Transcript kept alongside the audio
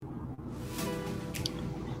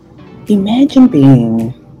Imagine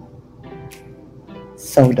being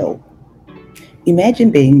so dope. Imagine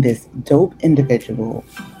being this dope individual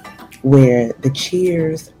where the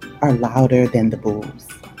cheers are louder than the boos.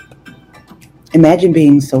 Imagine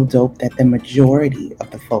being so dope that the majority of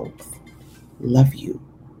the folks love you.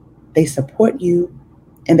 They support you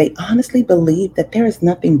and they honestly believe that there is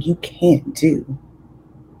nothing you can't do.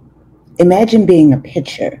 Imagine being a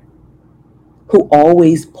pitcher who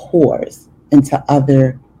always pours into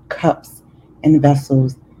other cups and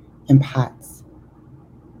vessels and pots.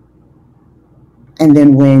 And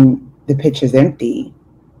then when the pitcher's empty,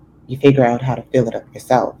 you figure out how to fill it up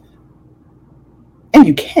yourself. And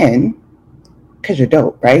you can, because you're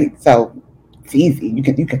dope, right? So it's easy. You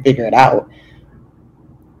can figure it out.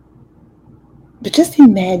 But just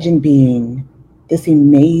imagine being this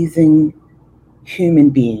amazing human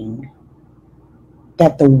being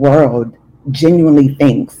that the world genuinely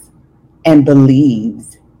thinks and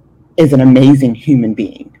believes is an amazing human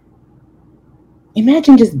being.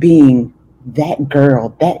 Imagine just being that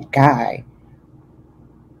girl, that guy,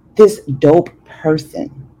 this dope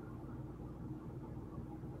person,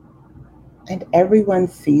 and everyone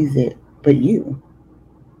sees it but you.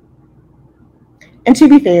 And to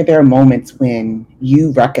be fair, there are moments when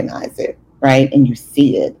you recognize it, right? And you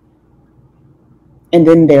see it. And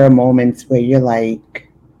then there are moments where you're like,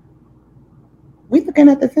 we looking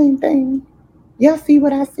at the same thing. Y'all see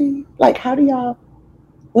what I see? Like, how do y'all,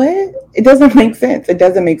 what? It doesn't make sense. It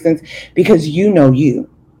doesn't make sense because you know you.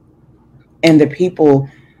 And the people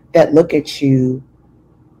that look at you,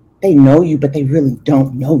 they know you, but they really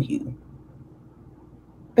don't know you.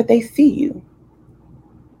 But they see you.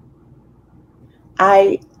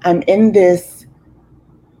 I'm in this,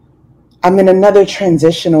 I'm in another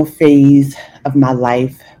transitional phase of my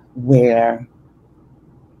life where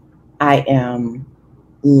I am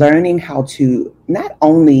learning how to not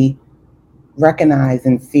only recognize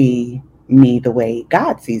and see me the way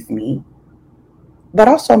God sees me, but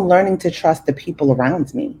also I'm learning to trust the people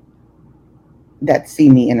around me that see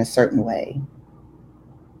me in a certain way.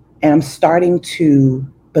 And I'm starting to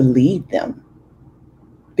believe them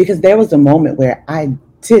because there was a moment where I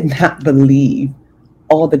did not believe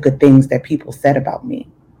all the good things that people said about me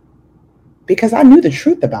because I knew the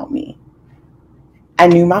truth about me. I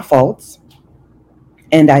knew my faults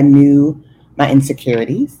and I knew my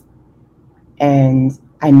insecurities and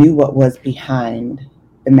I knew what was behind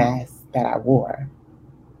the mask that I wore.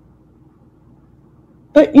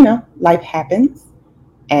 But, life happens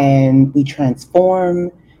and we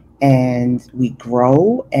transform and we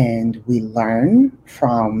grow and we learn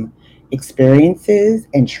from experiences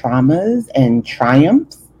and traumas and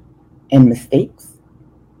triumphs and mistakes.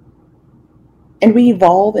 And we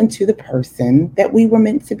evolve into the person that we were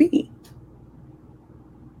meant to be.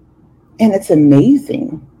 And it's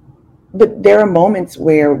amazing. But there are moments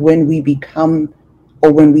where when we become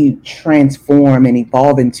or when we transform and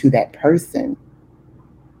evolve into that person,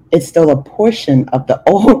 it's still a portion of the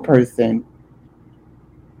old person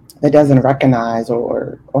that doesn't recognize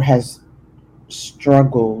or has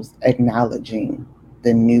struggles acknowledging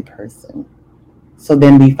the new person. So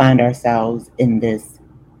then we find ourselves in this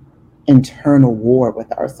internal war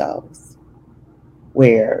with ourselves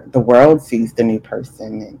where the world sees the new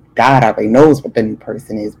person and God already knows what the new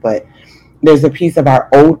person is, but there's a piece of our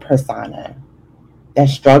old persona that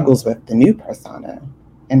struggles with the new persona.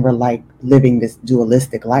 And we're like living this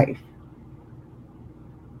dualistic life.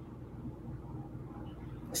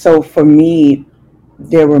 So for me,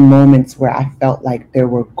 there were moments where I felt like there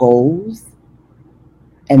were goals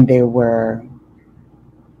and there were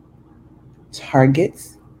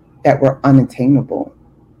targets that were unattainable.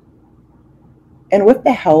 And with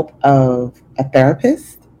the help of a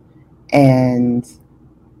therapist and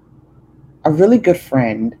a really good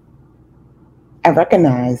friend, I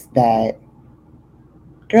recognized that,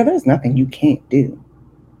 girl, there's nothing you can't do.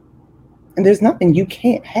 And there's nothing you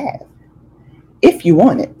can't have if you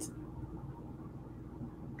want it.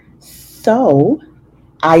 So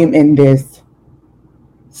I am in this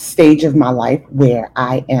stage of my life where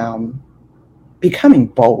I am becoming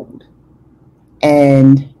bold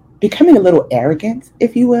and becoming a little arrogant,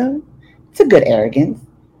 if you will. It's a good arrogance.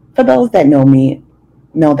 For those that know me,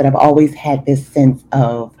 know that I've always had this sense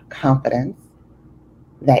of confidence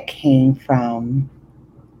that came from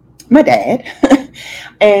my dad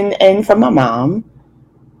and from my mom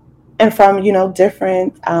and from,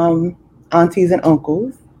 different aunties and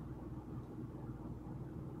uncles.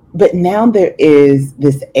 But now there is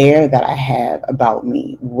this air that I have about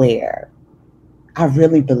me where I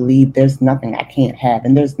really believe there's nothing I can't have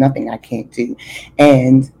and there's nothing I can't do.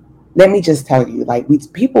 And Let me just tell you, like,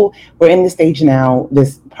 we're in this stage now,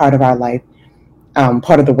 this part of our life,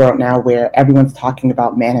 part of the world now, where everyone's talking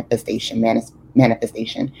about manifestation.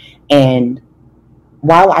 And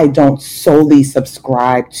while I don't solely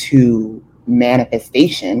subscribe to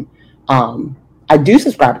manifestation, I do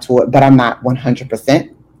subscribe to it, but I'm not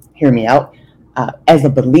 100%. Hear me out. As a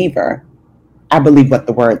believer, I believe what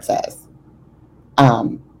the word says.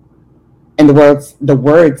 Um, and the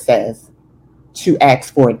word says to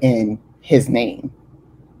ask for it in his name.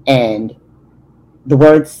 And the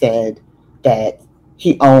word said that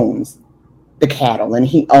he owns the cattle and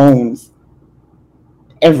he owns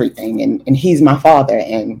everything, and he's my father,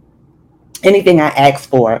 and anything I ask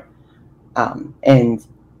for, and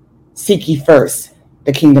seek ye first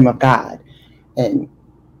the kingdom of God, and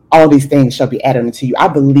all these things shall be added unto you. I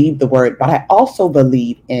believe the word, but I also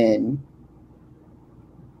believe in,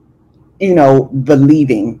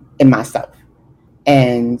 believing in myself.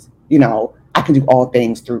 And, I can do all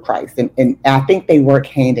things through Christ. And I think they work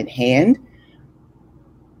hand in hand.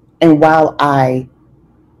 And while I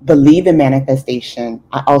believe in manifestation,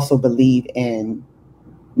 I also believe in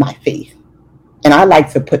my faith. And I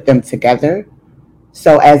like to put them together.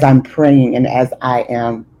 So as I'm praying and as I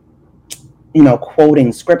am,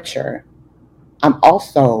 quoting scripture, I'm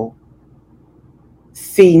also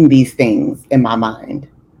seeing these things in my mind.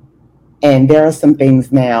 And there are some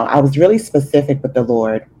things now. I was really specific with the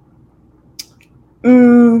Lord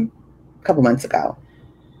a couple months ago.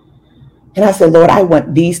 And I said, Lord, I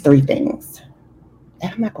want these three things.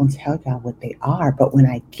 And I'm not going to tell y'all what they are, but when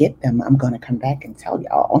I get them, I'm going to come back and tell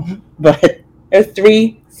y'all. But there's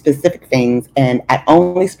three specific things, and I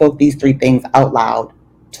only spoke these three things out loud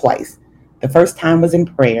twice. The first time was in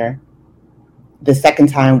prayer. The second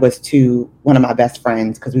time was to one of my best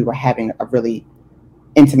friends because we were having a really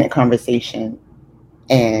intimate conversation.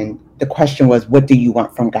 And the question was, what do you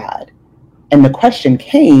want from God? And the question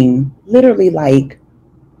came literally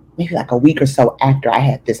maybe like a week or so after I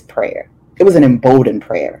had this prayer. It was an emboldened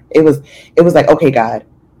prayer. It was like, okay, God,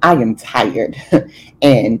 I am tired.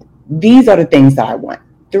 And these are the things that I want.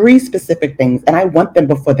 Three specific things, and I want them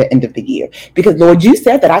before the end of the year. Because Lord, you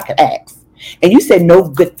said that I could ask. And you said no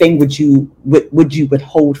good thing would you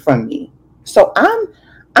withhold from me. So I'm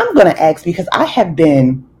gonna ask because I have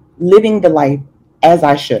been living the life as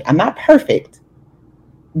I should. I'm not perfect,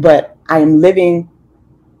 but I am living,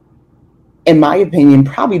 in my opinion,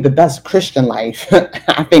 probably the best Christian life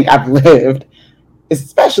I think I've lived,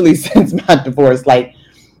 especially since my divorce. Like,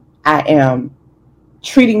 I am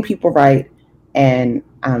treating people right, and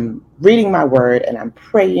I'm reading my word, and I'm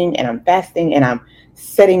praying, and I'm fasting, and I'm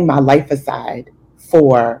setting my life aside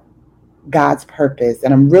for God's purpose,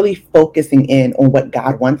 and I'm really focusing in on what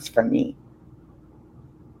God wants from me.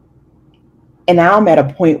 And now I'm at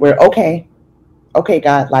a point where, okay,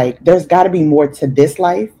 God, like, there's got to be more to this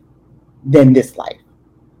life than this life.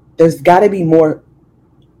 There's got to be more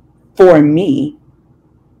for me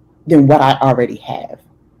than what I already have.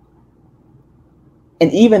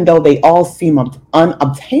 And even though they all seem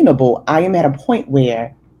unobtainable, I am at a point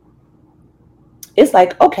where it's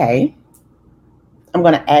like, okay, I'm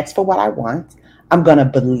going to ask for what I want. I'm going to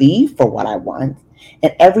believe for what I want.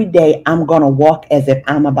 And every day I'm going to walk as if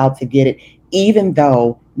I'm about to get it, even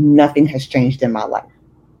though nothing has changed in my life.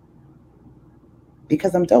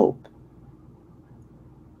 Because I'm dope.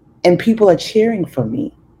 And people are cheering for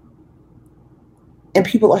me. And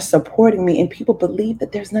people are supporting me. And people believe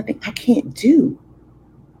that there's nothing I can't do.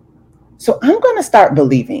 So I'm going to start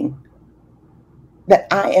believing that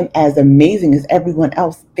I am as amazing as everyone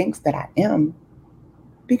else thinks that I am,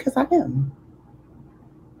 because I am.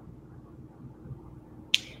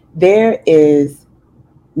 There is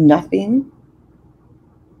nothing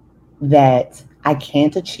that I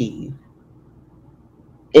can't achieve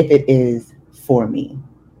if it is for me.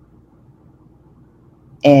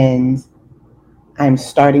 And I'm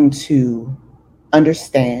starting to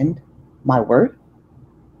understand my worth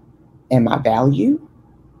and my value.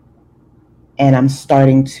 And I'm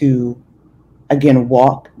starting to, again,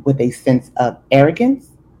 walk with a sense of arrogance,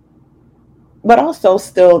 but also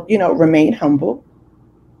still, remain humble,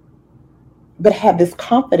 but have this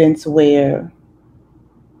confidence where,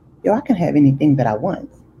 I can have anything that I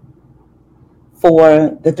want.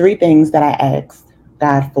 For the three things that I asked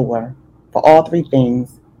God for all three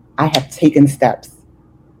things, I have taken steps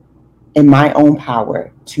in my own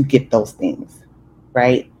power to get those things,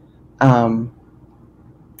 right? Um,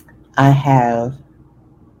 I have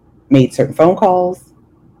made certain phone calls.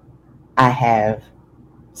 I have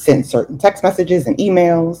sent certain text messages and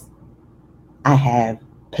emails. I have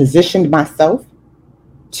positioned myself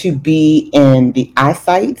to be in the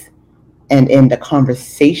eyesight and in the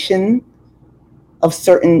conversation of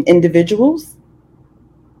certain individuals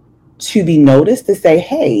to be noticed, to say,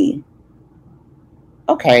 hey,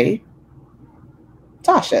 okay,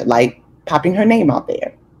 Tasha, like popping her name out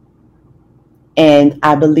there. And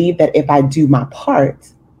I believe that if I do my part,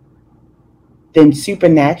 then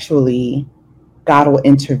supernaturally God will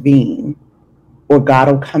intervene, or God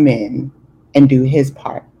will come in and do his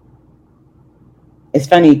part. It's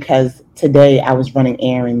funny because today I was running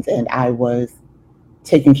errands and I was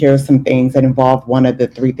taking care of some things that involved one of the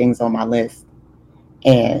three things on my list.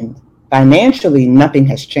 And financially, nothing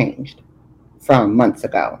has changed from months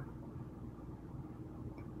ago.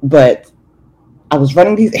 But I was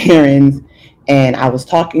running these errands and I was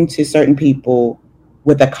talking to certain people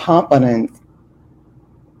with a confidence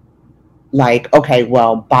like, okay,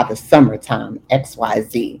 well, by the summertime,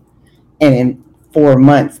 XYZ. And in 4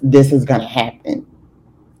 months, this is going to happen.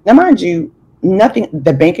 Now, mind you, nothing,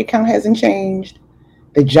 the bank account hasn't changed,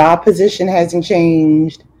 the job position hasn't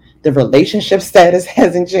changed, the relationship status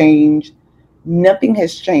hasn't changed. Nothing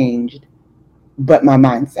has changed but my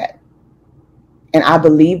mindset. And I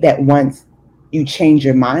believe that once you change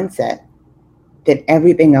your mindset, then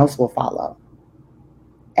everything else will follow.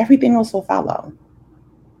 Everything else will follow.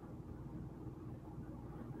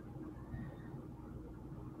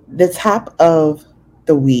 The top of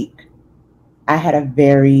the week, I had a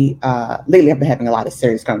very, lately I've been having a lot of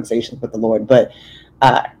serious conversations with the Lord, but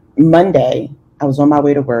uh, Monday, I was on my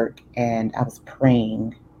way to work and I was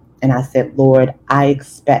praying and I said, Lord, I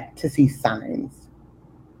expect to see signs.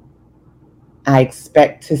 I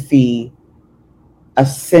expect to see a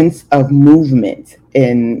sense of movement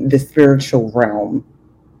in the spiritual realm,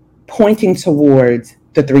 pointing towards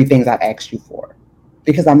the three things I've asked you for,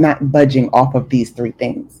 because I'm not budging off of these three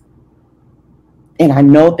things. And I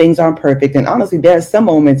know things aren't perfect. And honestly, there are some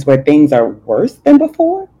moments where things are worse than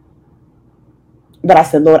before. But I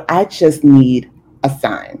said, Lord, I just need a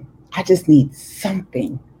sign. I just need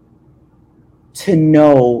something to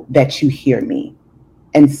know that you hear me,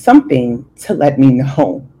 and something to let me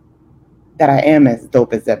know that I am as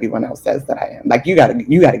dope as everyone else says that I am. Like you gotta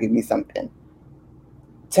give me something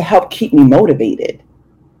to help keep me motivated.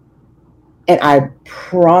 And I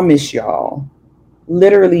promise y'all,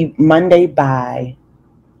 literally Monday by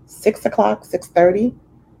 6 o'clock, 6:30,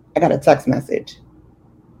 I got a text message.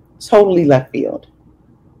 Totally left field.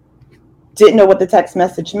 Didn't know what the text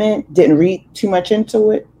message meant, didn't read too much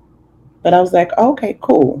into it, but I was like, okay,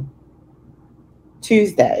 cool.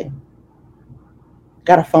 Tuesday,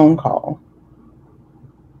 got a phone call.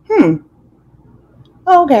 Hmm,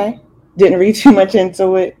 okay. Didn't read too much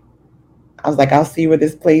into it. I was like, I'll see where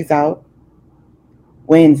this plays out.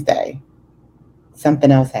 Wednesday,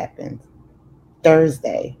 something else happened.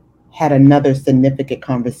 Thursday, had another significant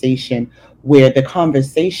conversation where the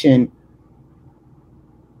conversation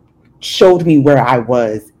showed me where I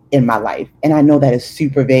was in my life. And I know that is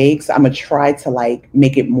super vague, so I'm gonna try to like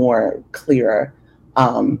make it more clearer,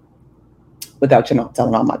 um, without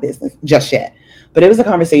telling all my business just yet. But it was a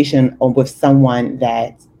conversation with someone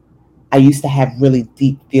that I used to have really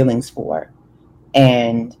deep feelings for,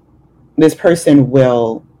 and this person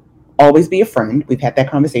will always be a friend. We've had that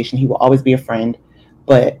conversation. He will always be a friend,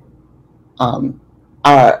 but um,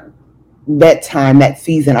 our that time, that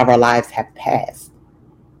season of our lives have passed,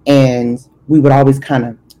 and we would always kind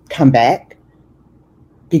of come back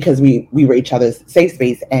because we were each other's safe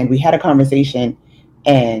space. And we had a conversation,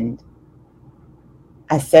 and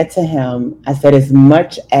I said to him, I said, as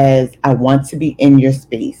much as I want to be in your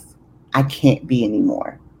space, I can't be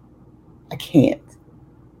anymore. I can't,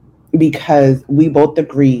 because we both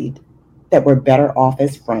agreed that we're better off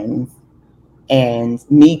as friends, and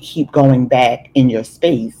me keep going back in your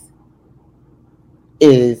space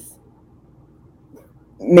is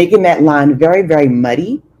making that line very, very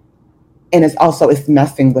muddy. And it's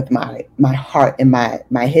messing with my heart and my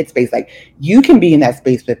headspace. Like, you can be in that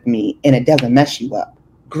space with me and it doesn't mess you up.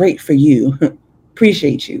 Great for you.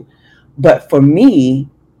 Appreciate you. But for me,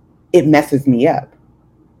 it messes me up.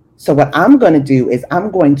 So what I'm going to do is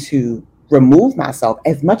I'm going to remove myself,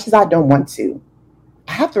 as much as I don't want to.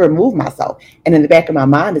 I have to remove myself. And in the back of my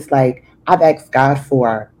mind, it's like, I've asked God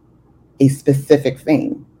for a specific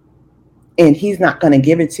thing, and he's not going to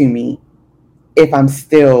give it to me if I'm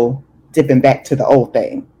still dipping back to the old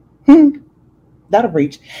thing. That'll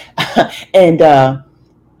reach. and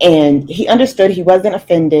and he understood. He wasn't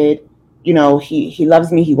offended. He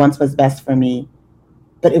loves me. He wants what's best for me.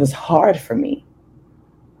 But it was hard for me.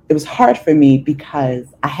 It was hard for me because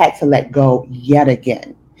I had to let go yet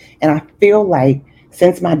again. And I feel like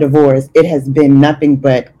since my divorce, it has been nothing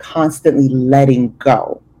but constantly letting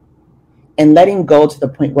go. and letting go to the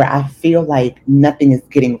point where I feel like nothing is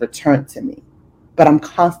getting returned to me. But I'm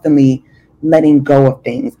constantly letting go of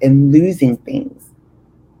things and losing things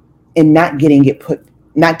and not getting it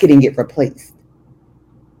replaced.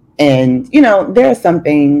 And there are some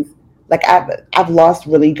things like I've lost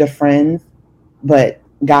really good friends, but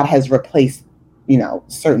God has replaced,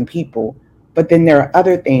 certain people. But then there are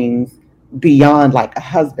other things beyond like a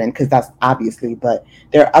husband, because that's obviously, but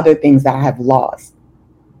there are other things that I have lost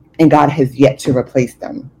and God has yet to replace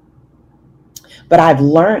them. But I've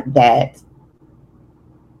learned that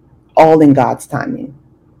all in God's timing.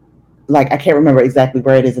 Like I can't remember exactly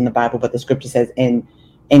where it is in the Bible, but the scripture says in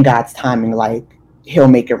God's timing, like he'll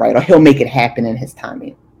make it right or he'll make it happen in his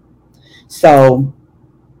timing. So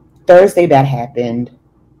Thursday that happened.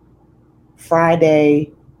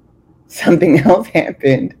 Friday, something else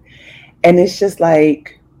happened. And it's just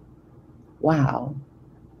like, wow,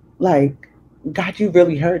 like, God, you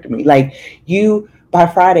really heard me. Like, by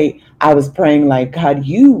Friday, I was praying, like, God,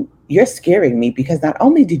 you're scaring me because not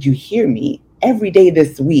only did you hear me every day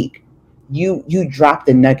this week, you dropped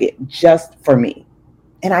a nugget just for me.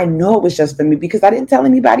 And I know it was just for me because I didn't tell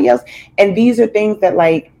anybody else. And these are things that,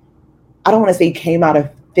 like, I don't want to say came out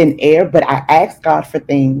of thin air, but I asked God for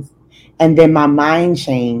things, and then my mind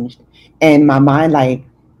changed, and my mind, like,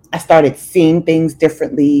 I started seeing things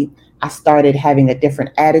differently. I started having a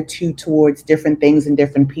different attitude towards different things and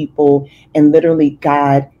different people, and literally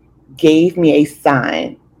God gave me a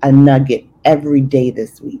sign, a nugget every day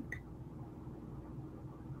this week.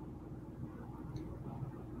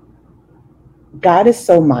 God is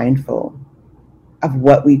so mindful of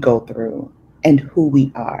what we go through and who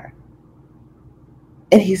we are.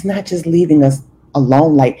 And he's not just leaving us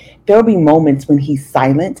alone. Like there'll be moments when he's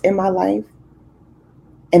silent in my life.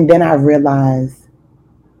 And then I realize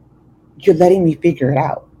you're letting me figure it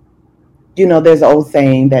out. There's an old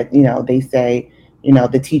saying that, they say,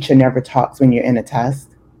 the teacher never talks when you're in a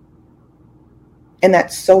test. And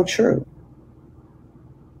that's so true.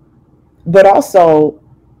 But also,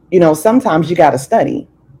 sometimes you got to study.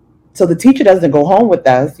 So the teacher doesn't go home with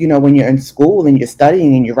us, when you're in school and you're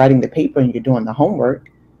studying and you're writing the paper and you're doing the homework.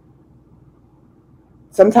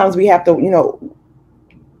 Sometimes we have to,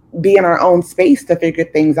 be in our own space to figure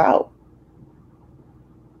things out.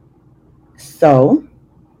 So,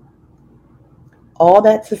 all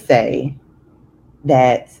that to say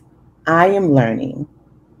that I am learning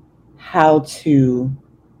how to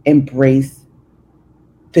embrace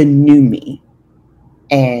the new me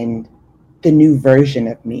and the new version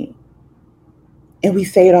of me. And we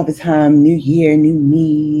say it all the time, new year, new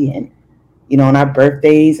me. And, on our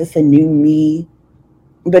birthdays, it's a new me.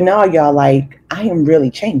 But now, y'all, like, I am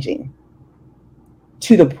really changing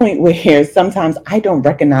to the point where sometimes I don't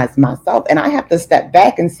recognize myself and I have to step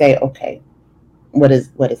back and say, okay, what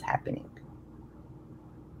is happening?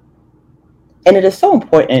 And it is so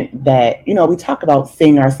important that, we talk about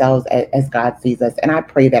seeing ourselves as God sees us. And I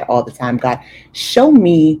pray that all the time, God, show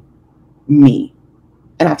me me.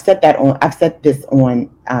 And I've said this on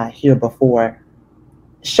here before.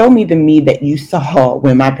 Show me the me that you saw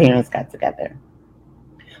when my parents got together.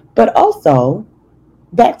 But also,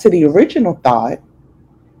 back to the original thought,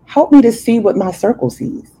 help me to see what my circle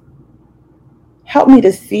sees. Help me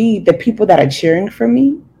to see the people that are cheering for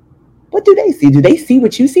me. What do they see? Do they see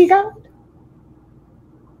what you see, God?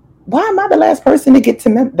 Why am I the last person to get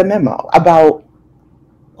to the memo about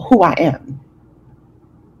who I am?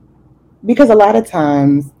 Because a lot of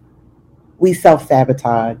times we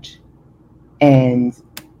self-sabotage and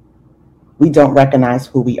we don't recognize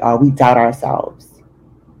who we are. We doubt ourselves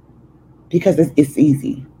because it's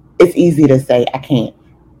easy. It's easy to say, I can't,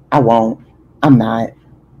 I won't, I'm not.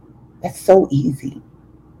 That's so easy.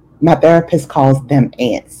 My therapist calls them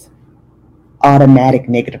ants, automatic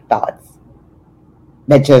negative thoughts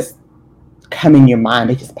that just come in your mind.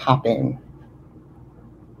 They just pop in.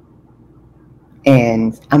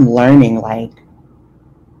 And I'm learning, like,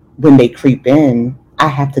 when they creep in, I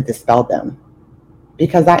have to dispel them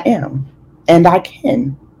because I am and I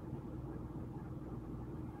can,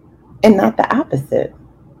 and not the opposite.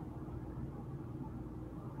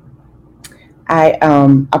 I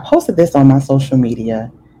posted this on my social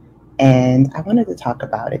media and I wanted to talk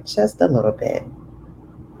about it just a little bit.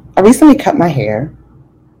 I recently cut my hair.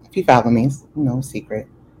 If you follow me, it's no secret.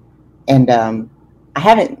 And I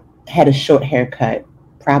haven't had a short haircut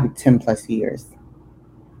probably 10 plus years.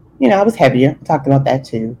 I was heavier. I talked about that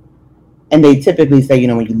too. And they typically say,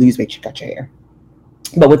 when you lose weight, you cut your hair.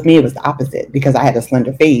 But with me, it was the opposite because I had a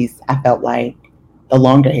slender face. I felt like the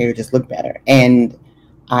longer hair just looked better. And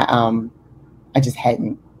I just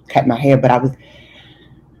hadn't cut my hair, but I was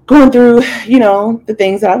going through, the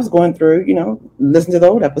things that I was going through, listen to the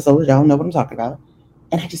old episodes, y'all know what I'm talking about.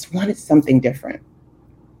 And I just wanted something different.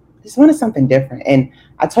 Just wanted something different. And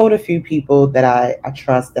I told a few people that I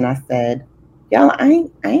trust, and I said, y'all, I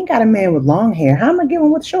ain't got a man with long hair. How am I getting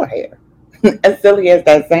one with short hair? As silly as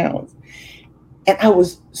that sounds. And I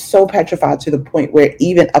was so petrified to the point where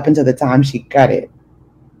even up until the time she cut it,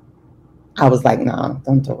 I was like, nah,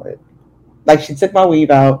 don't do it. Like, she took my weave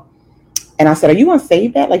out, and I said, are you going to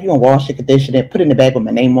save that? Like, you going to wash it, condition it, put it in the bag with my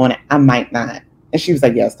name on it? I might not. And she was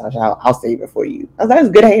like, yes, Tasha, I'll save it for you. I was like, that's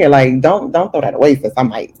good hair. Like, don't throw that away, since I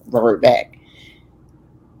might revert back.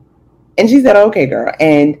 And she said, okay, girl.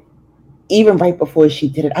 And even right before she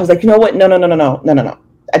did it, I was like, you know what? No, no, no, no, no, no, no, no.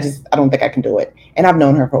 I don't think I can do it. And I've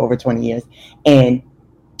known her for over 20 years. And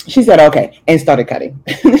she said, okay, and started cutting.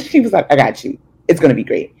 She was like, I got you. It's going to be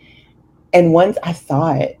great. And once I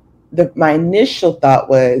saw it, my initial thought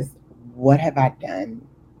was, what have I done?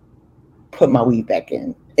 Put my weave back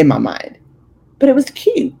in my mind. But it was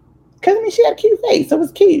cute. Because, I mean, she had a cute face. So it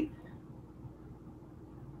was cute.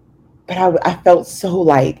 But I felt so,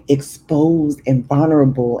 like, exposed and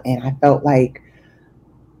vulnerable. And I felt like,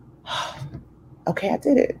 okay, I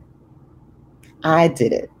did it. I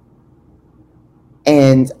did it.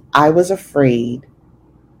 And I was afraid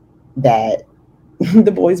that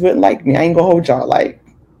the boys wouldn't like me. I ain't gonna hold y'all. Like,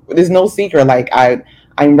 there's no secret. Like,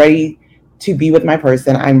 I'm ready to be with my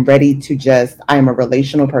person. I'm ready to I'm a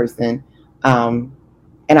relational person. And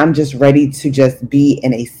I'm just ready to just be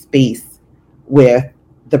in a space with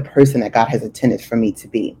the person that God has intended for me to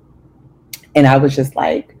be. And I was just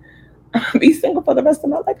like, I'll be single for the rest of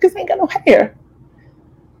my life because I ain't got no hair.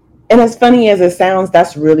 And as funny as it sounds,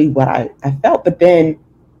 that's really what I felt. But then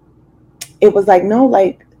it was like, no,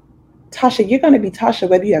 like, Tasha, you're going to be Tasha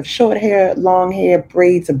whether you have short hair, long hair,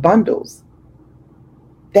 braids, or bundles.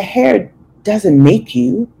 The hair doesn't make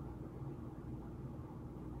you.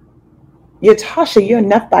 You're Tasha. You're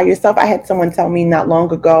enough by yourself. I had someone tell me not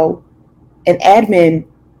long ago, an admin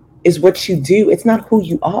is what you do. It's not who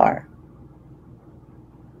you are.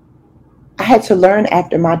 I had to learn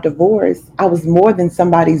after my divorce, I was more than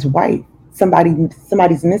somebody's wife,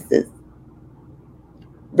 somebody's missus.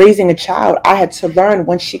 Raising a child, I had to learn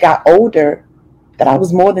when she got older that I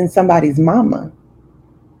was more than somebody's mama.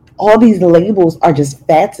 All these labels are just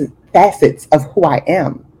facets of who I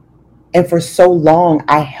am. And for so long,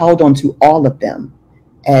 I held on to all of them: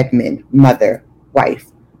 admin, mother, wife,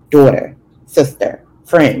 daughter, sister,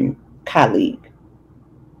 friend, colleague,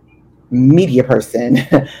 media person,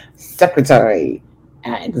 secretary,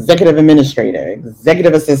 executive administrator,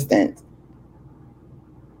 executive assistant,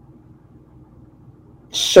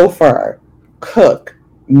 chauffeur, cook,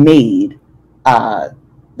 maid,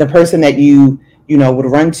 the person that you would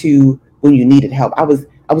run to when you needed help. I was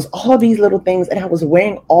all these little things, and I was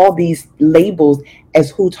wearing all these labels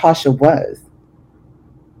as who Tasha was.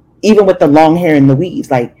 Even with the long hair and the weaves,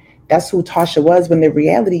 like, that's who Tasha was, when the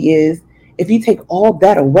reality is, if you take all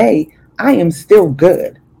that away, I am still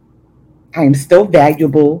good. I am still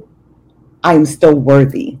valuable. I am still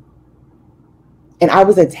worthy. And I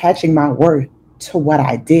was attaching my worth to what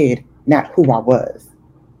I did, not who I was.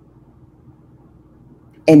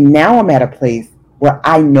 And now I'm at a place where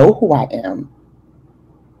I know who I am.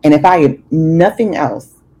 And if I am nothing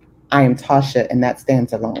else, I am Tasha, and that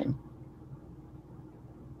stands alone.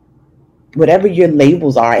 Whatever your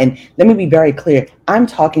labels are, and let me be very clear, I'm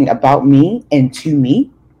talking about me and to me,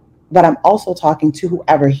 but I'm also talking to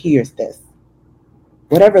whoever hears this.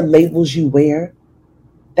 Whatever labels you wear,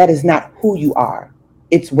 that is not who you are.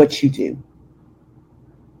 It's what you do.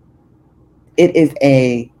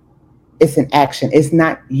 It's an action. It's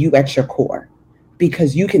not you at your core,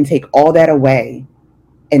 because you can take all that away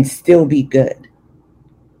and still be good.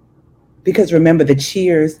 Because remember, the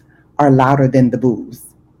cheers are louder than the boos.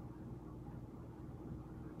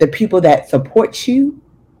 The people that support you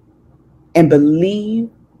and believe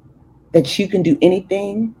that you can do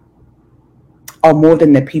anything are more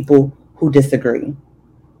than the people who disagree.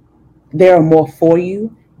 There are more for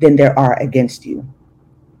you than there are against you.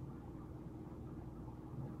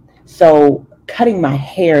 So cutting my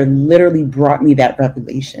hair literally brought me that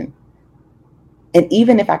revelation. And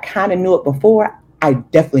even if I kind of knew it before, I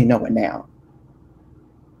definitely know it now.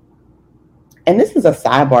 And this is a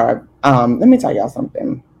sidebar. Let me tell y'all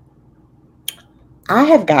something. I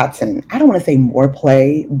have gotten, I don't want to say more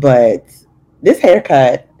play, but this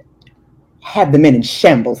haircut had the men in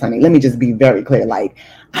shambles, honey. Let me just be very clear. Like,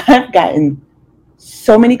 I've gotten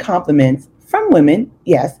so many compliments from women,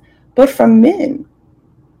 yes, but from men.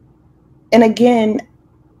 And again,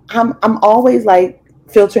 I'm always like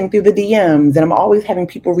filtering through the DMs, and I'm always having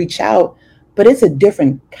people reach out. but it's a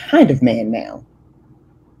different kind of man now.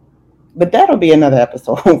 But that'll be another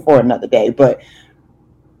episode for another day. But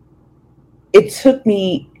it took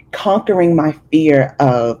me conquering my fear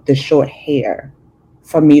of the short hair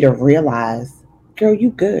for me to realize, girl, you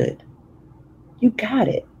good. You got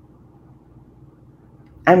it.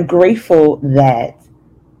 I'm grateful that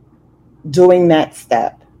doing that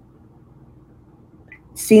step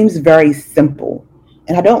seems very simple.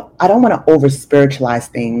 And I don't want to over spiritualize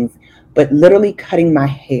things, but literally cutting my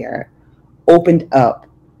hair opened up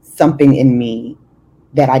something in me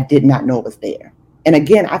that I did not know was there. And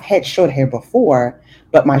again, I've had short hair before,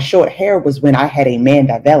 but my short hair was when I had a man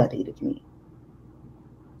that validated me.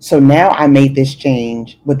 So now I made this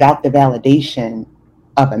change without the validation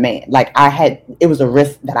of a man. Like it was a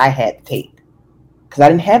risk that I had to take because I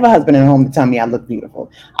didn't have a husband at home to tell me I looked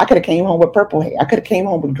beautiful. I could have came home with purple hair. I could have came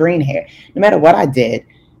home with green hair. No matter what I did,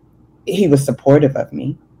 he was supportive of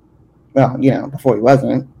me. Well, before he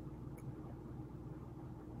wasn't.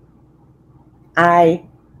 I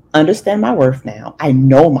understand my worth now. I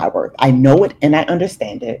know my worth. I know it and I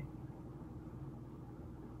understand it.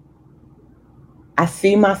 I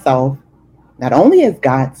see myself not only as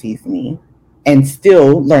God sees me and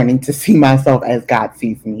still learning to see myself as God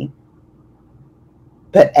sees me,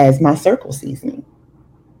 but as my circle sees me.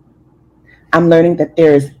 I'm learning that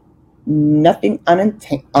there's nothing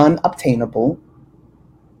unobtainable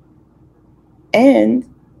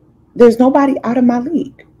and there's nobody out of my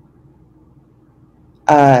league.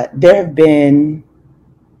 There have been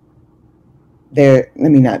let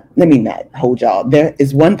me not hold y'all. There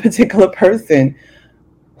is one particular person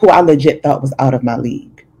who I legit thought was out of my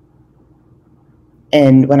league.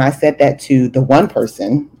 And when I said that to the one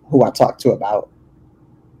person who I talked to about,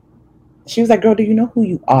 she was like, girl, do you know who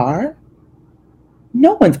you are?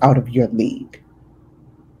 No one's out of your league.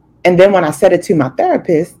 And then when I said it to my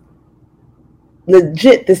therapist,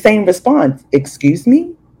 legit the same response. Excuse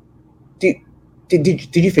me? Did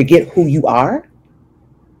you forget who you are?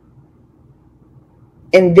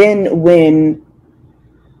 And then when,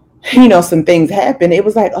 some things happened, it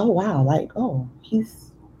was like, oh, wow, like, oh,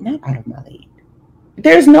 he's not out of my league.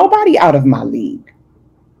 There's nobody out of my league.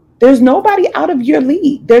 There's nobody out of your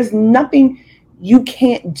league. There's nothing you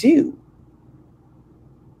can't do.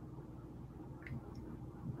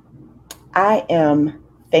 I am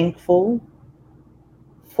thankful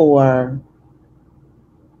for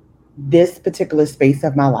this particular space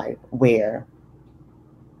of my life where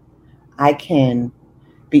I can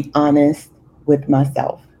be honest with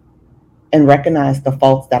myself and recognize the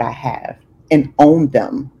faults that I have and own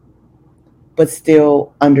them, but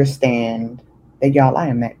still understand that, y'all, I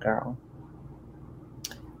am that girl.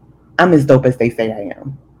 I'm as dope as they say I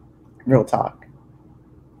am. Real talk.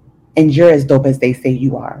 And you're as dope as they say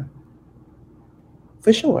you are.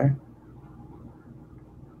 For sure.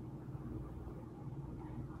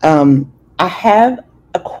 I have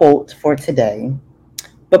a quote for today,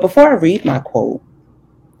 but before I read my quote,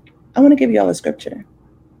 I want to give you all a scripture.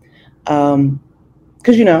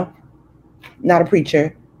 Because, not a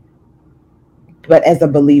preacher, but as a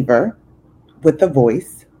believer with a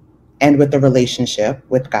voice and with a relationship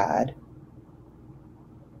with God,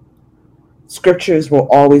 scriptures will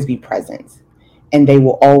always be present and they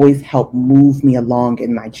will always help move me along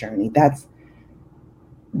in my journey.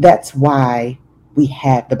 That's why we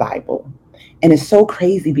have the Bible. And it's so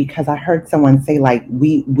crazy because I heard someone say, like,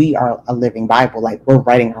 we are a living Bible, like we're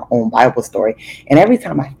writing our own Bible story. And every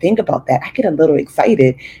time I think about that, I get a little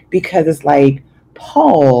excited because it's like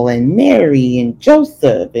Paul and Mary and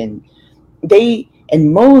Joseph and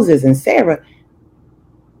Moses and Sarah.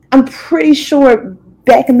 I'm pretty sure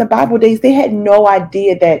back in the Bible days, they had no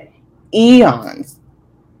idea that eons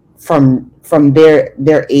from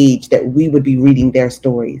their age that we would be reading their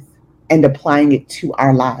stories and applying it to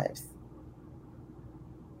our lives.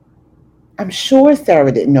 I'm sure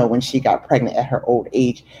Sarah didn't know when she got pregnant at her old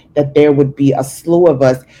age that there would be a slew of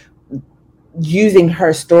us using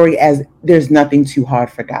her story as there's nothing too hard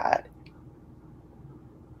for God.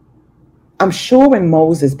 I'm sure when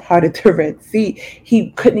Moses parted the Red Sea, he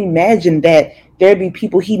couldn't imagine that there'd be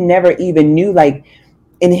people he never even knew, like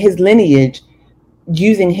in his lineage,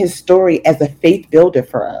 using his story as a faith builder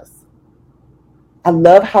for us. I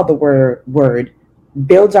love how the word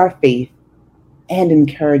builds our faith and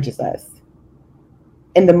encourages us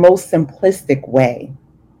in the most simplistic way.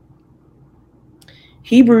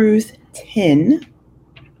 Hebrews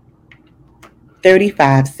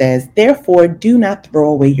 10:35 says, therefore, do not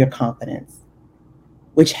throw away your confidence,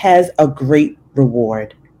 which has a great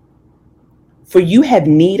reward. For you have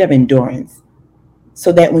need of endurance,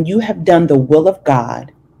 so that when you have done the will of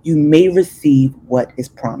God, you may receive what is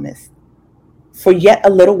promised. for yet a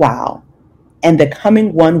little while, and the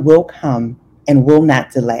coming one will come and will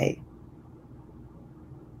not delay.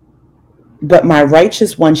 But my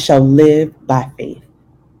righteous one shall live by faith.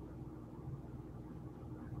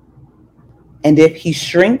 And if he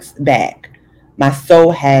shrinks back, my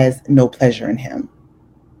soul has no pleasure in him.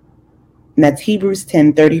 And that's Hebrews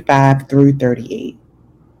 10:35 through 38.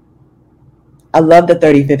 I love the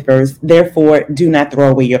 35th verse. Therefore, do not throw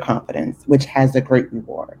away your confidence, which has a great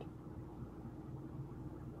reward.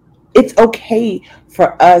 It's okay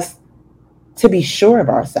for us to be sure of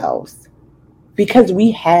ourselves because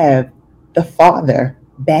we have the Father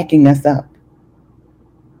backing us up.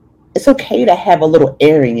 It's okay to have a little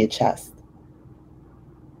air in your chest.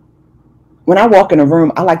 When I walk in a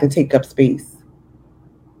room, I like to take up space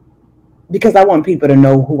because I want people to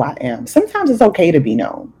know who I am. Sometimes it's okay to be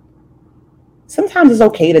known. Sometimes it's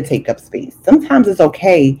okay to take up space. Sometimes it's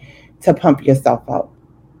okay to pump yourself up.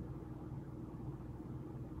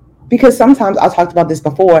 Because sometimes, I talked about this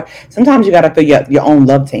before, sometimes you got to fill your own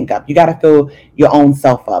love tank up. You got to fill your own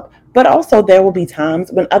self up. But also there will be times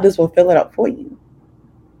when others will fill it up for you.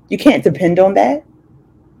 You can't depend on that.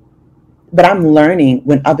 But I'm learning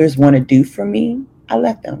when others want to do for me, I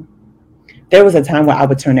let them. There was a time where I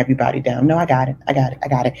would turn everybody down. No, I got it. I got it. I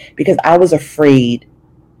got it. Because I was afraid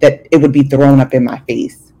that it would be thrown up in my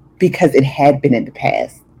face because it had been in the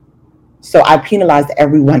past. So I penalized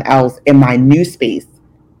everyone else in my new space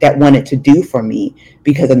that wanted to do for me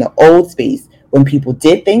because in the old space, when people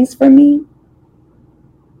did things for me,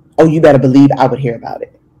 oh, you better believe I would hear about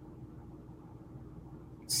it.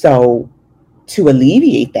 So to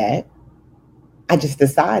alleviate that, I just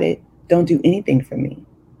decided don't do anything for me.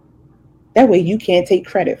 That way you can't take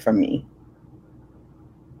credit from me.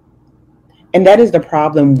 And that is the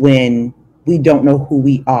problem when we don't know who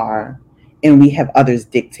we are and we have others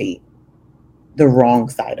dictate the wrong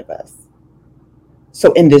side of us.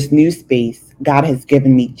 So in this new space, God has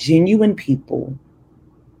given me genuine people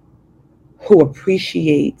who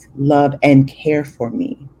appreciate, love, and care for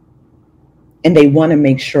me. And they want to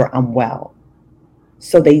make sure I'm well.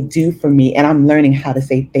 So they do for me. And I'm learning how to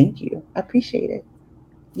say thank you. I appreciate it.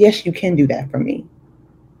 Yes, you can do that for me.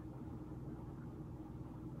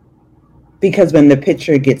 Because when the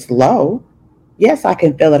picture gets low, yes, I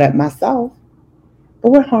can fill it up myself.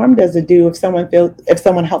 But what harm does it do if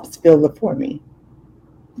someone helps fill it for me?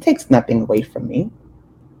 It takes nothing away from me.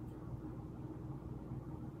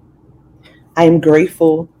 I am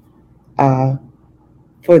grateful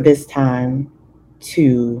for this time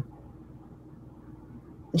to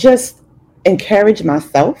just encourage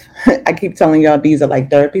myself. I keep telling y'all these are like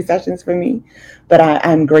therapy sessions for me, but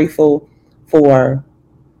I'm grateful for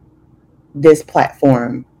this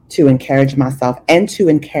platform to encourage myself and to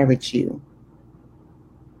encourage you.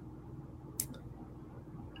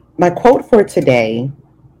 My quote for today,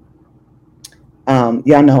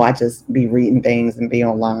 y'all know I just be reading things and be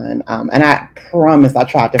online, and I promise I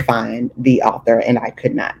tried to find the author and I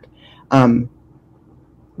could not.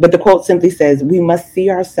 But the quote simply says, we must see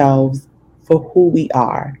ourselves for who we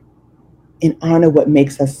are and honor what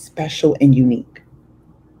makes us special and unique.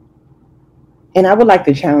 And I would like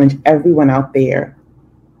to challenge everyone out there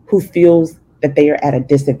who feels that they are at a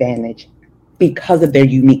disadvantage because of their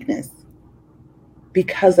uniqueness,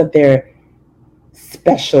 because of their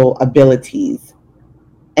special abilities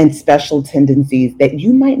and special tendencies that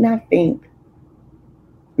you might not think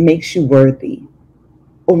makes you worthy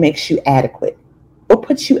or makes you adequate or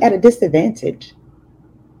puts you at a disadvantage.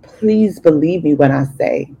 Please believe me when I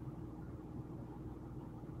say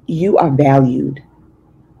you are valued,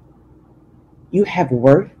 you have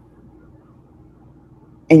worth,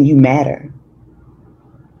 and you matter.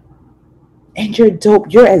 And you're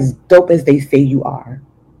dope. You're as dope as they say you are.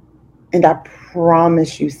 And I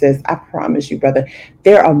promise you, sis, I promise you, brother,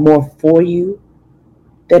 there are more for you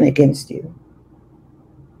than against you.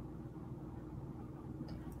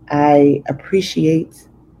 I appreciate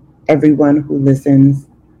everyone who listens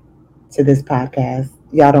to this podcast.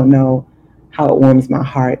 Y'all don't know how it warms my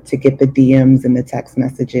heart to get the DMs and the text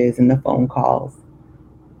messages and the phone calls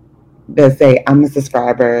that say, I'm a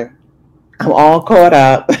subscriber. I'm all caught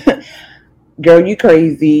up. Girl, you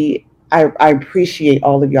crazy. I appreciate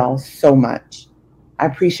all of y'all so much. I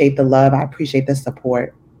appreciate the love. I appreciate the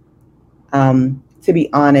support. To be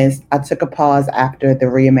honest, I took a pause after the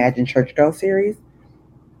Reimagined Church Girl series.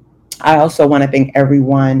 I also want to thank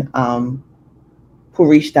everyone who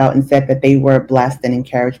reached out and said that they were blessed and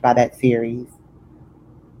encouraged by that series.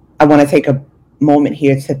 I want to take a moment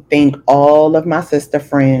here to thank all of my sister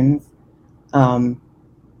friends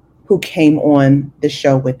who came on the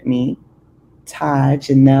show with me. Ty,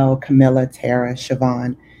 Janelle, Camilla, Tara,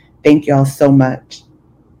 Siobhan. Thank y'all so much.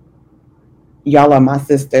 Y'all are my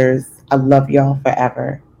sisters. I love y'all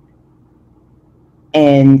forever.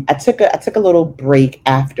 And I took a little break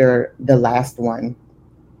after the last one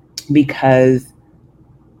because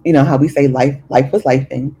you know how we say life was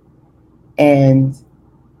lifing, and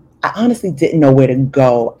I honestly didn't know where to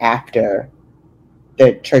go after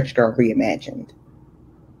the Church Girl Reimagined.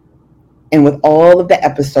 And with all of the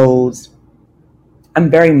episodes, I'm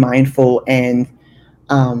very mindful, and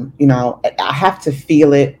I have to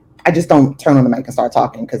feel it. I just don't turn on the mic and start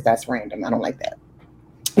talking because that's random. I don't like that.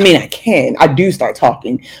 I mean, I do start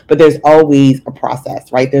talking, but there's always a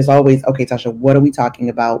process, right? There's always, okay, Tasha, what are we talking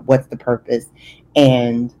about? What's the purpose?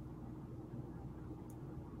 And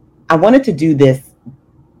I wanted to do this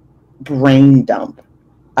brain dump.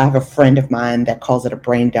 I have a friend of mine that calls it a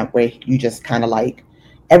brain dump where you just kind of like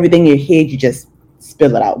everything in your head, you just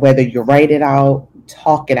spill it out, whether you write it out,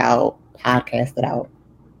 talk it out, podcast it out.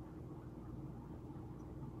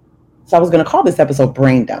 So I was going to call this episode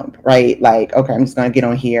brain dump, right? Like, okay, I'm just going to get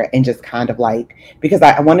on here and just kind of like, because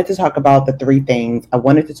I wanted to talk about the three things. I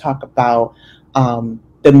wanted to talk about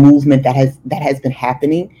the movement that has been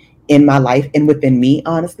happening in my life and within me,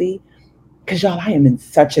 honestly, because y'all, I am in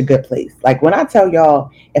such a good place. Like when I tell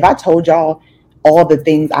y'all, if I told y'all all the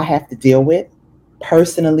things I have to deal with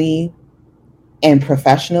personally and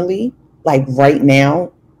professionally, like right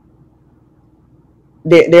now,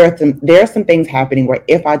 there are some things happening where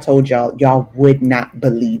if I told y'all, y'all would not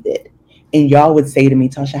believe it. And y'all would say to me,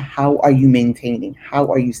 Tasha, how are you maintaining?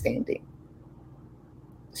 How are you standing?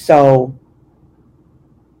 So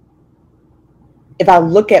if I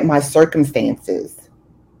look at my circumstances,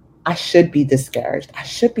 I should be discouraged. I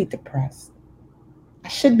should be depressed. I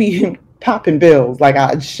should be popping bills. Like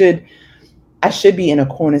I should be in a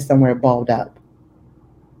corner somewhere balled up.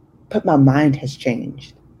 But my mind has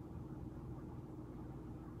changed.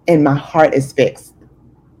 And my heart is fixed.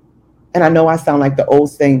 And I know I sound like the old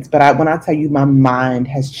saints, but when I tell you my mind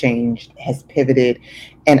has changed, has pivoted,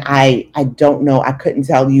 and I don't know, I couldn't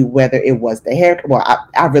tell you whether it was the haircut. Well,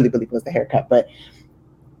 I really believe it was the haircut, but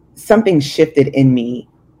something shifted in me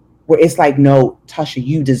where it's like, no, Tasha,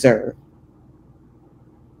 you deserve.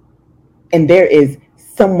 And there is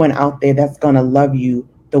someone out there that's going to love you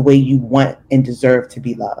the way you want and deserve to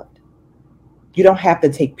be loved. You don't have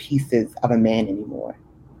to take pieces of a man anymore.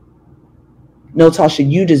 No, Tasha,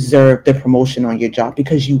 you deserve the promotion on your job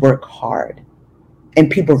because you work hard and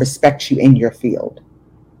people respect you in your field.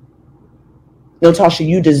 No, Tasha,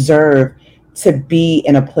 you deserve to be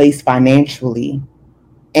in a place financially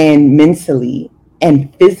and mentally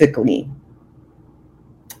and physically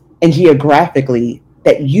and geographically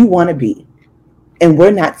that you want to be. And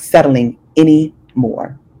we're not settling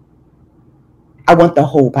anymore. I want the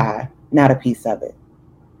whole pie, not a piece of it.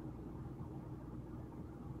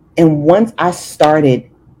 And once I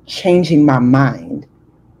started changing my mind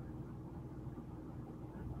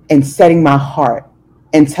and setting my heart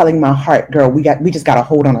and telling my heart, girl, we just got to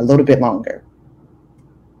hold on a little bit longer.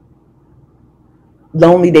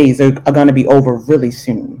 Lonely days are going to be over really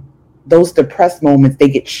soon. Those depressed moments, they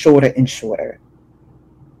get shorter and shorter.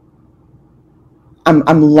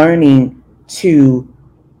 I'm learning to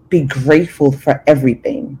be grateful for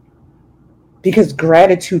everything because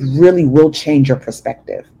gratitude really will change your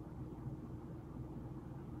perspective.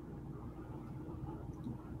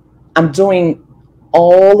 I'm doing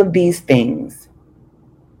all of these things,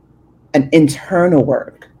 an internal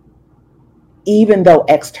work, even though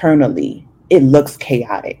externally it looks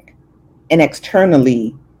chaotic. And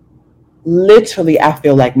externally, literally, I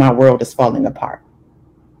feel like my world is falling apart.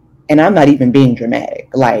 And I'm not even being dramatic.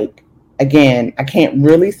 Like, again, I can't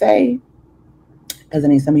really say, because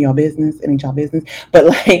it ain't some of y'all business, it ain't y'all business. But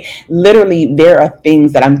like, literally, there are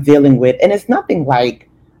things that I'm dealing with. And it's nothing like,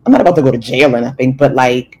 I'm not about to go to jail or nothing, but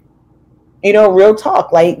like, real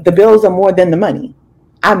talk, like the bills are more than the money.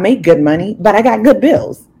 I make good money, but I got good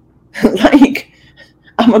bills. Like,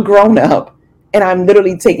 I'm a grown up and I'm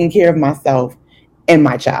literally taking care of myself and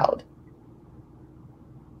my child.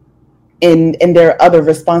 And there are other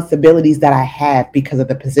responsibilities that I have because of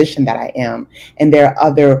the position that I am. And there are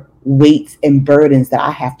other weights and burdens that I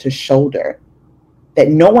have to shoulder that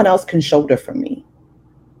no one else can shoulder for me.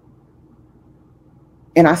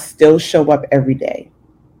 And I still show up every day.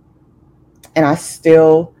 And I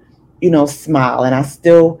still, smile and I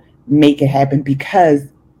still make it happen because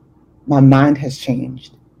my mind has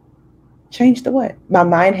changed. Changed to what? My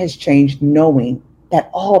mind has changed knowing that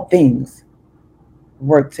all things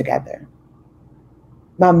work together.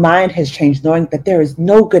 My mind has changed knowing that there is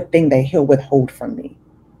no good thing that he'll withhold from me.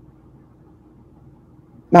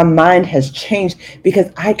 My mind has changed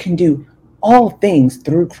because I can do all things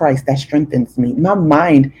through Christ that strengthens me. My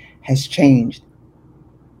mind has changed,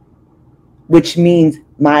 which means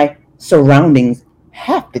my surroundings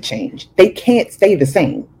have to change. They can't stay the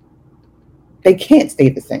same. They can't stay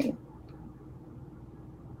the same.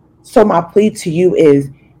 So my plea to you is,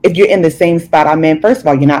 if you're in the same spot I'm in, first of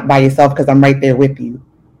all, you're not by yourself because I'm right there with you.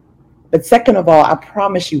 But second of all, I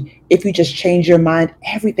promise you, if you just change your mind,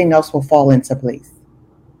 everything else will fall into place.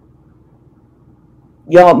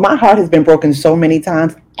 Y'all, my heart has been broken so many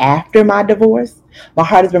times after my divorce. My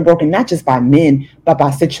heart has been broken not just by men, but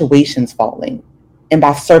by situations falling and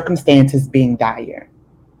by circumstances being dire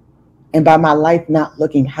and by my life not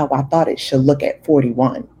looking how I thought it should look at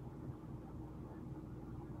 41.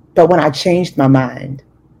 But when I changed my mind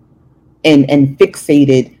and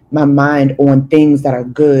fixated my mind on things that are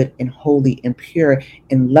good and holy and pure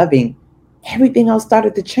and loving, everything else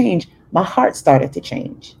started to change. My heart started to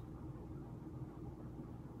change.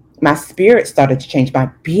 My spirit started to change.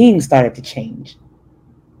 My being started to change.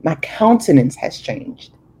 My countenance has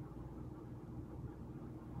changed.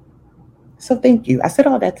 So thank you. I said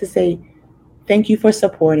all that to say thank you for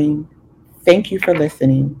supporting. Thank you for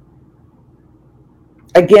listening.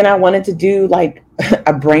 Again, I wanted to do like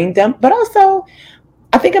a brain dump, but also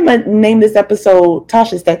I think I'm gonna name this episode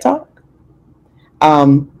Tasha's TED Talk.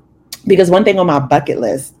 Um, because one thing on my bucket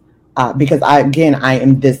list, because I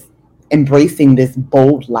am this embracing this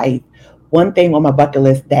bold life. One thing on my bucket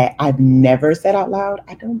list that I've never said out loud,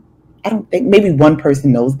 I don't think maybe one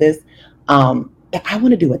person knows this. That I want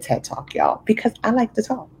to do a TED Talk, y'all, because I like to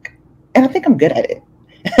talk, and I think I'm good at it.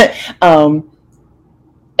 And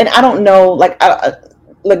I don't know, like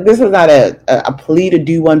this is not a plea to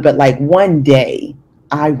do one, but like one day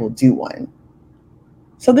I will do one.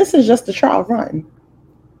 So this is just a trial run.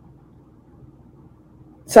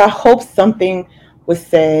 So I hope something was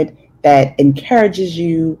said that encourages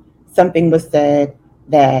you, something was said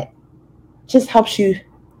that just helps you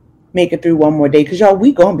make it through one more day. Because y'all,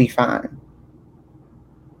 we gonna be fine.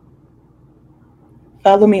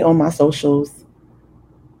 Follow me on my socials,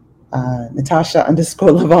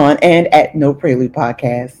 Natasha_Lavon and at No Prelude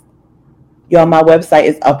Podcast. Y'all, my website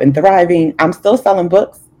is up and thriving. I'm still selling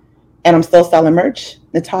books and I'm still selling merch,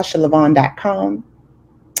 NatashaLavon.com.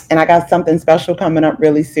 And I got something special coming up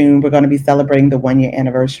really soon. We're going to be celebrating the 1 year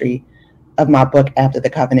anniversary of my book, After the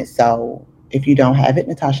Covenant. So if you don't have it,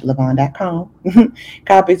 NatashaLavon.com.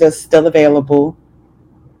 Copies are still available.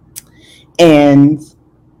 And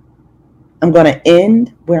I'm going to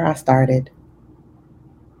end where I started.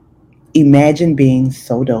 Imagine being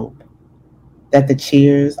so dope that the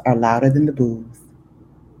cheers are louder than the boos.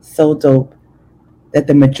 So dope that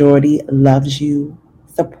the majority loves you,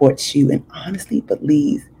 supports you, and honestly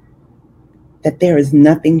believes that there is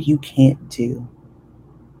nothing you can't do.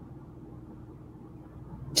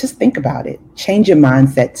 Just think about it. Change your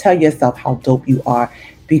mindset. Tell yourself how dope you are,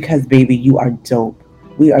 because, baby, you are dope.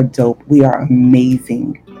 We are dope. We are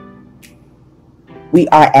amazing. We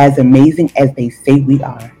are as amazing as they say we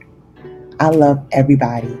are. I love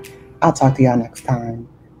everybody. I'll talk to y'all next time.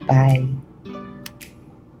 Bye.